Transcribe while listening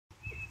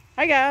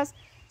Hey guys,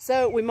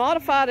 so we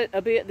modified it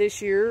a bit this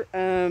year.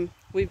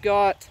 We've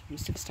got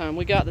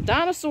we got the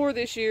dinosaur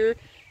this year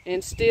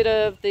instead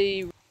of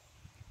the,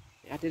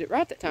 I did it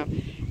right that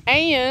time,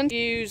 and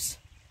use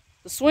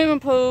the swimming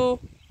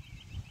pool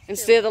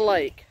instead of the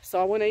lake.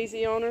 So I went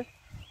easy on her,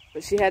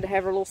 but she had to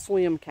have her little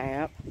swim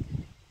cap.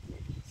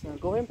 So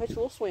go ahead and put your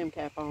little swim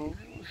cap on.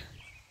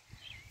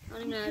 I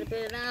don't even know how to put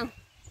it on.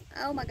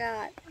 Oh my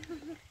God.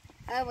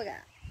 Oh my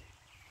God.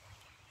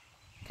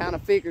 Kind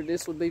of figured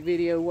this would be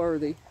video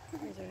worthy.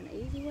 Is there an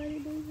easy way to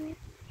do this?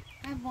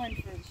 I have one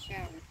for the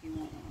shower if you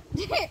want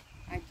one.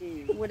 I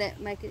do. Would that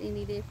make it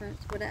any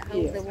difference? Would that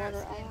hold the water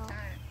out?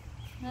 Tight.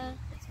 Huh?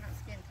 It's not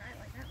skin tight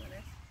like that one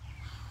is.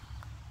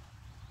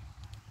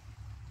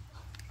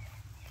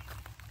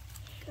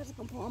 Because I'm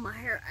going to pull my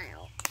hair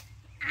out.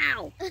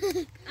 Ow!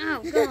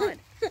 Oh, God.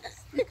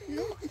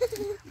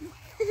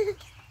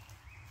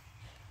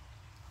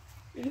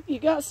 You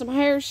got some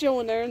hair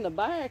showing there in the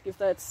back if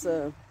that's...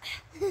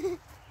 Good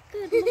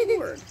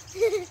Lord.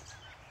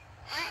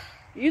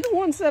 You the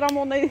one said I'm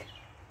going to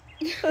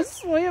need a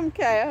swim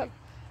cap.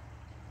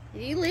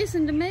 You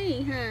listen to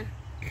me, huh?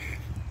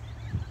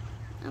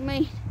 I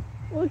mean...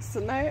 Looks so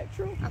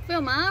natural. I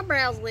feel my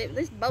eyebrows lit.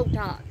 This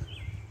Botox.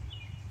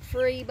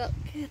 Free, but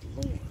good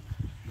Lord.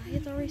 My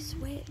head's already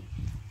sweating.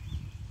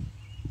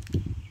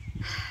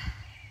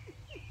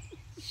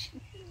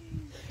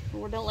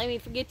 Lord, don't let me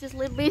forget this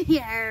little bitty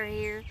hair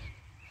here.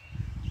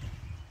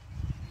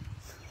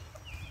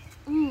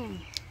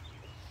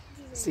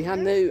 See, I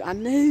knew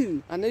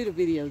to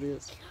video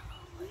this.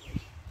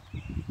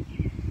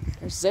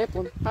 There's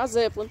Zeppelin. Hi,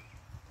 Zeppelin.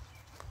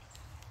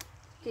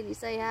 Can you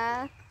say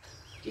hi?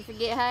 Did you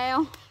forget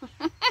how?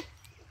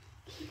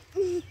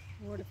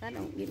 Lord, if I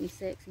don't get any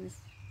sexiness.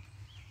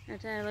 I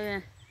tell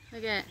you,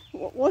 look at that.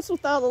 What's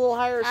with all the little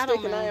hair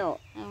sticking out?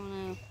 I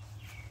don't know.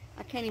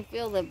 I can't even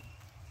feel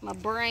my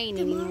brain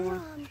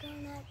anymore. I'm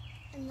going at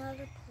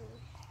another pool.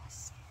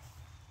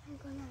 I'm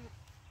gonna.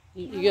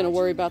 You gonna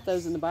worry about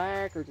those in the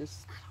back, or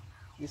just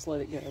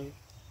let it go?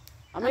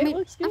 I mean, it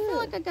looks good. I feel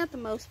like I got the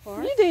most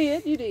part. You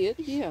did.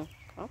 Yeah.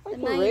 I think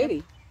we're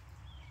ready.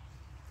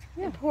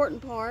 Yeah.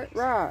 Important part.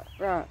 Right.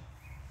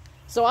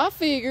 So I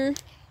figure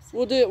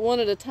we'll do it one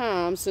at a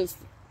time, since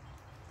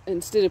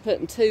instead of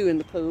putting two in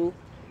the pool.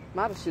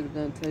 Might have should have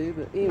done two,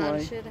 but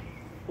anyway,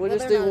 we'll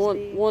just do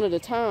one at a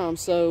time.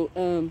 So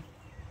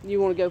you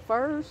want to go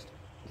first?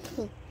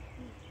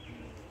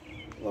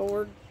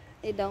 Lord,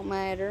 it don't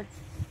matter.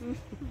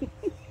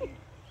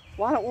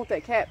 Well, I don't want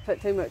that cap to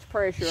put too much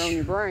pressure on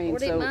your brain,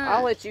 Lord, so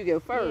I'll let you go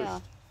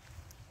first.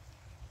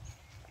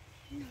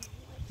 Yeah.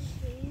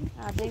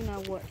 I do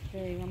know what to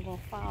do. I'm going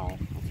to fall.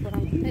 That's what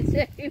I'm going to do.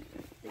 That's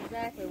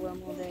exactly what I'm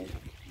going to do.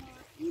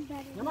 You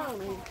better Come not on,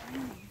 man. fall.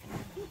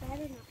 You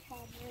better not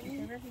fall,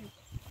 man.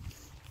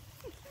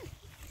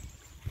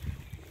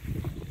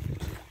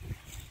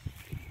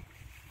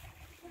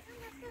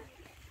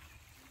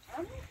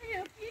 I'm going to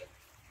help you.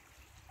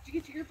 Did you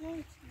get your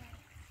earplugs? No.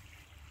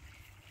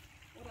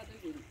 What'd I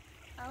do with it?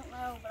 I don't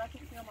know, but I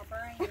can't feel my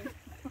brain.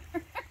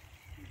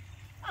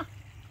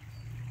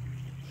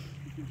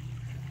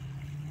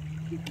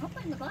 I'm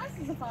thinking the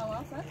glasses will fall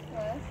off, so that's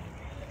plus.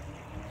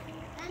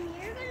 And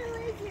you're going to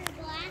lose your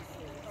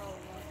glasses.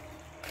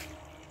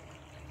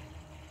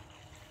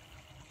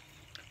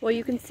 Well,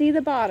 you can see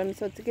the bottom,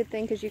 so it's a good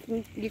thing because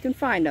you can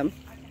find them.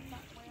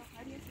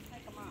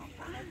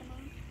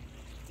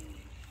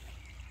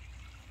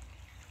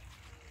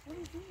 What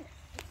is it?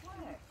 It's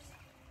wax.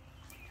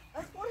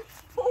 That's what it's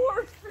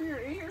for your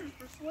ears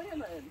for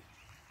swimming.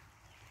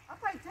 I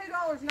paid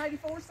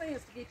 $2.84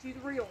 to get you the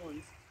real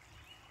ones.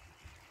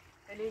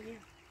 And then you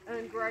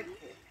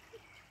ungrateful.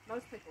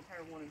 Most people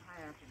tear one in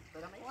half,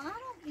 but I mean, Well, I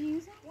don't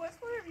use them. well, it's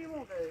whatever you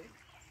want to do.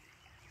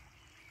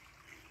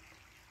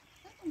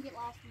 Let them get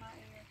lost in my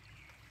ear.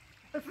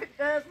 If it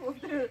does, we'll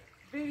do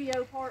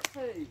video part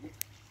 2.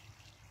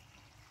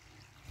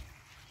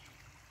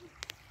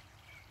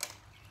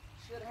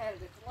 Should have had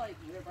it at the lake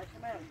when everybody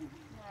come out again.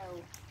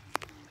 No.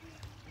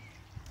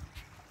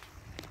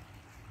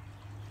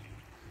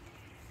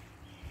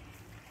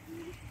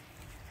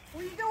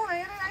 What are you doing,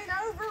 Annie? It ain't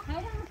over.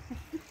 Hold on.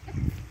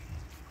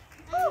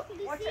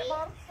 Watch that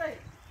bottom step.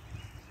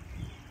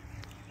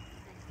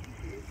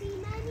 You see,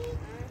 Maggie?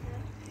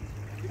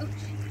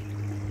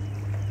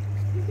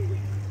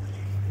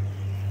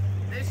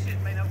 This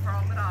shouldn't be no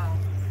problem at all.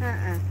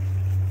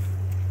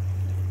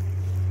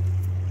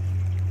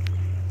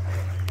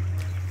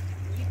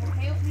 You gonna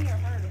help me or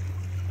hurt it?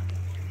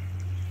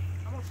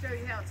 I'm gonna show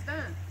you how it's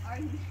done. Are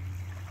you?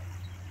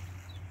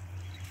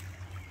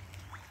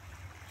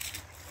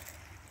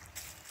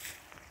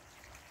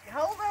 You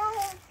hold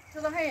on to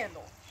the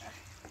handle.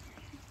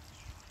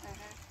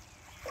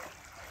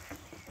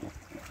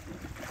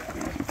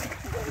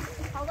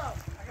 Hold on.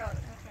 I got it.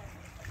 Okay.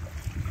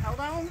 Hold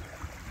on.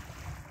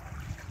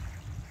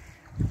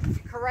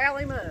 Corral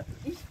him up.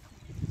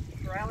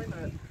 Corral him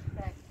up.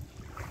 Okay.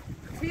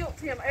 Tilt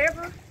him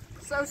ever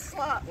so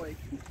slightly.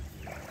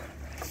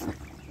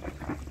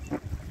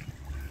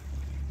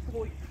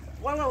 Whoa,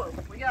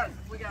 we got it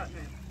now.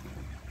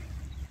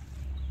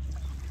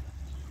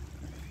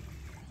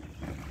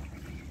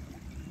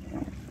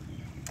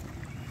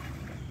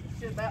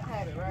 about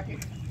have it right here.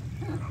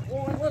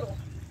 One little.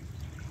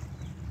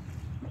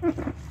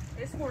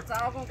 This is where it's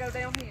all gonna go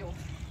downhill.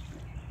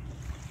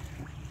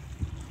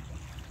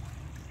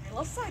 And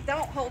let's say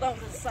don't hold on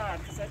to the side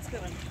because that's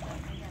gonna,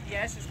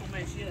 yeah, it's just gonna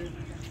mess you up.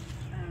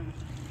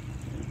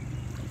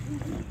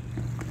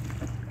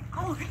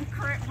 Oh, I gotta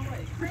crack my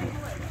leg. Crack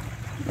my leg.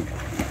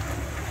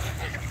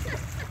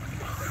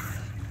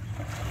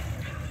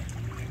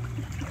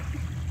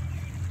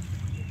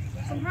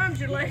 Sometimes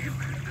your leg will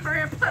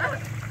cramp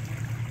up.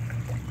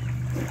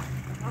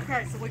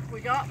 Okay, so we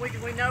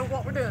know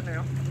what we're doing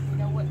now. We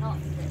know what not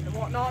to do. And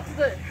what not to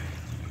do.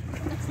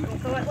 We're gonna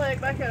throw that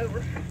leg back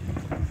over.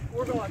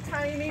 We're gonna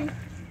tame him.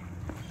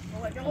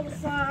 We'll let go on the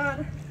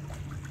side.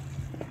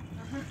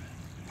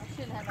 I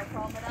shouldn't have no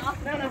problem at all.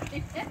 No, no.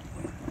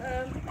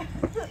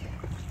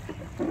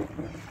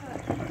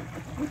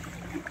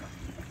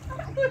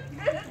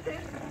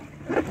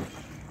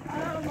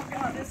 Oh my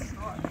God, this is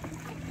hard.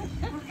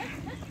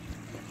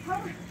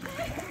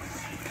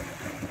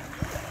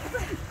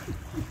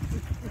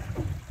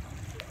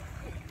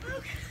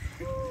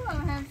 Ooh,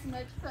 I'm having so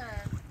much fun.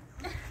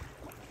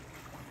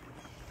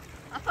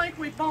 I think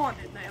we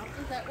bonded now.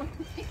 Is that what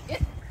it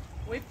is?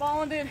 We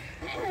bonded.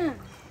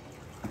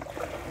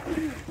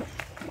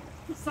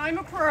 Same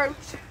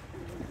approach.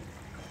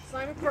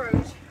 Same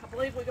approach. I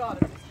believe we got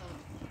it this time.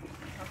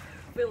 I'm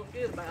feeling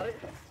good about it.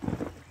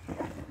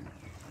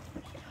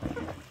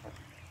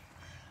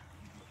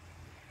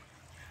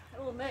 A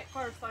little neck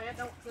first thing,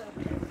 don't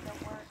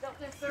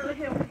necessarily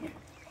help you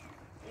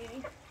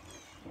any.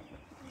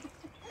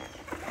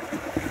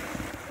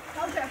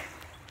 Okay,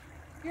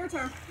 your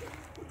turn.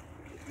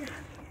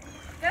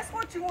 That's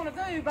what you want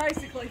to do,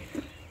 basically.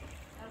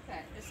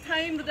 Okay. Is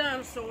tame the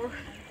dinosaur.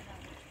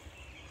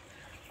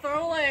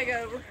 Throw a leg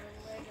over.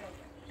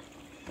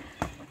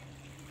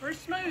 Pretty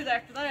smooth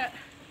after that.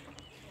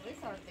 Well,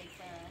 this ought to be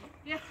fun.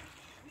 Yeah.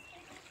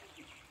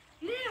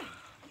 Yeah.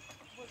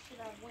 What should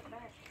I have went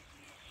back?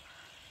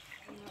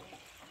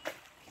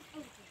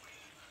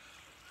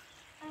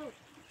 Oh.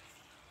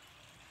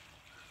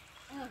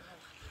 Oh.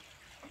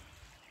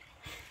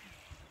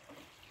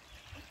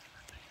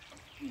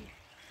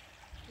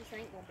 This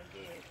ain't gonna be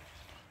good.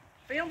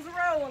 Films are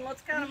rolling.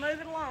 Let's kind of move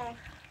it along.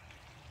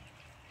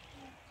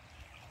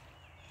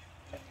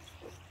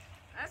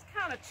 That's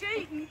kind of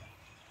cheating.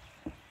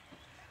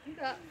 You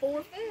got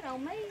 4 foot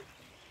on me.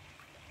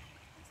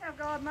 That's how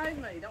God made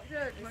me. Don't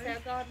judge me.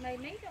 That's how God made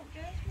me. Don't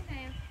judge me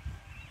now.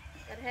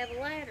 Gotta have a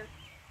ladder.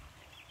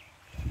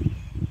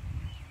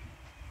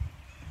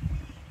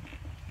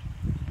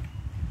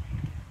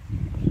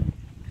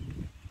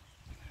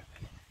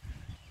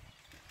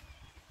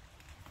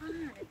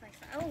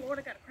 Oh Lord,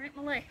 I gotta cramp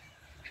my leg.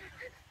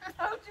 I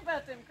told you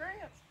about them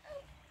cramps.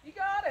 You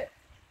got it.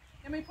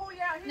 Let me pull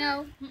you out here.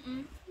 No.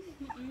 Mm-mm.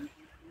 Mm-mm.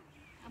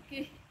 I'm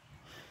good.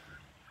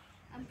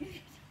 I'm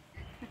good.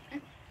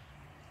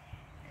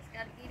 Just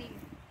gotta get him.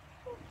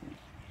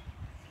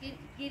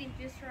 Get him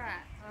just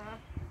right.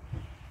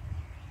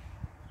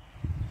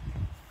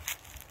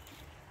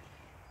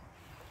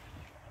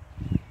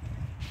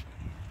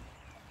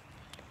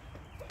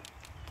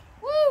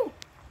 Woo!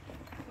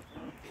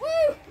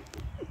 Woo!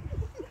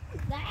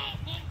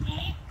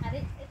 I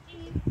didn't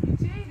cheat. You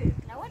cheated.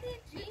 No, I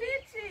didn't cheat. You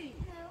did cheat.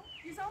 No.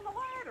 He's on the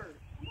ladder.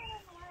 I'm not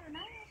on the ladder now.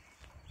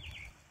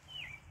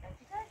 Don't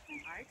you touch me.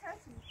 I ain't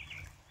touching you.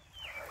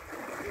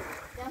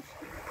 Don't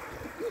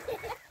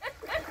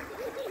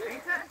I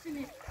ain't touching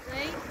you.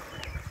 see?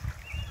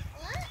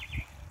 What?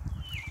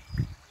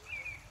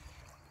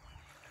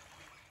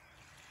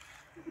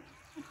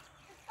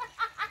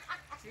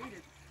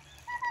 Cheated.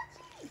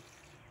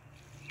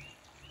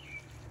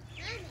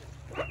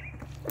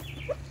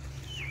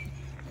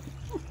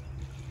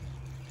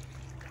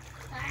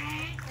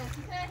 Don't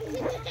you touch me.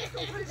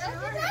 Don't you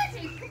touch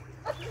me.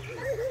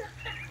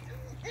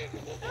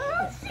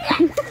 Oh,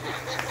 Shoot.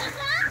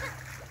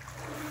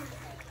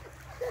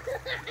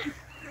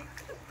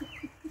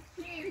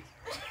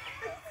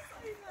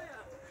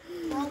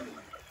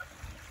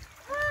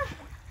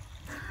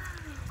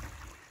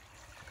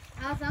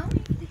 I was on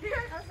it.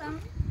 I was on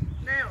it.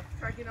 Now,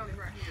 try to get on him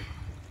right here.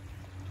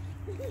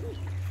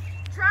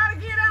 Try to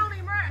get on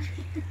him right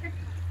here.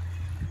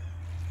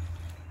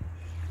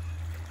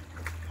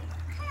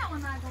 How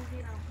am I going to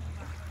get on him?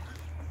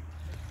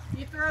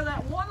 You throw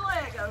that one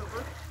leg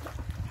over.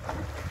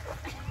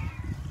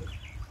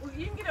 Well,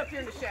 you can get up here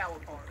in the shallow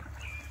part.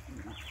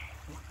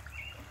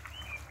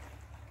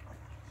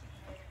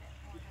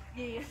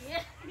 Yes.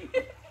 Yeah.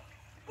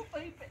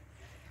 Beep it.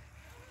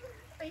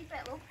 Beat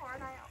that little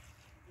part out.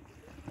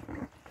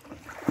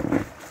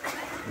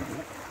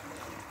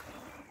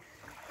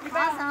 You I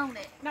was about, on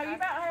it. no, you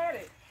about had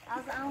it. I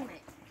was on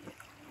it.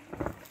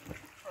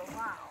 For a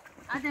while.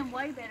 I done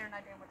way better than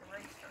I did with the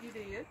rooster. You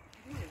did.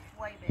 You did.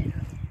 Way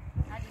better.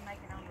 I didn't make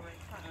it on the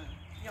rooster.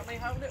 You want me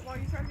to hold it while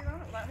you try to get on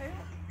it? Will that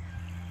help?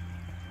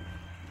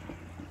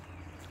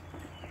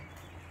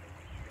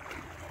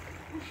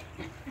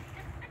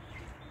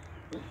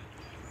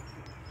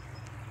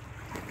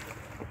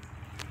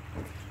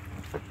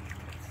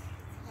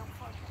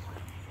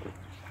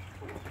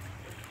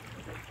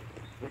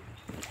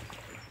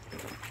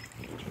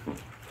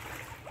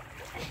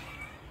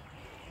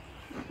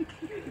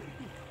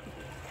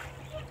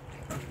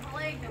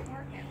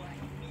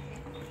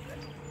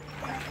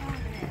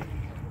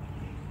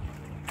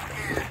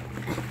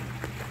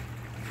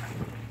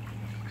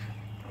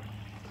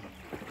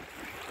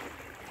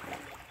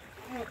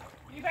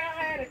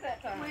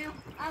 time. Well,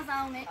 I was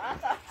on it. I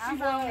thought I you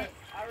was on would. it.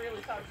 I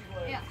really thought you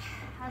would. Yeah,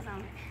 I was on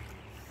it.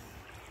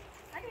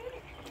 I did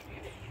it.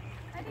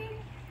 I did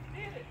it.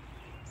 Did it.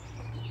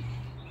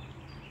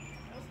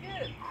 That was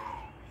good.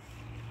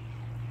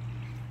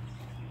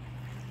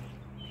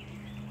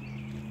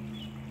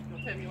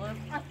 Don't tell me you love.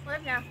 Oh,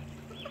 live now.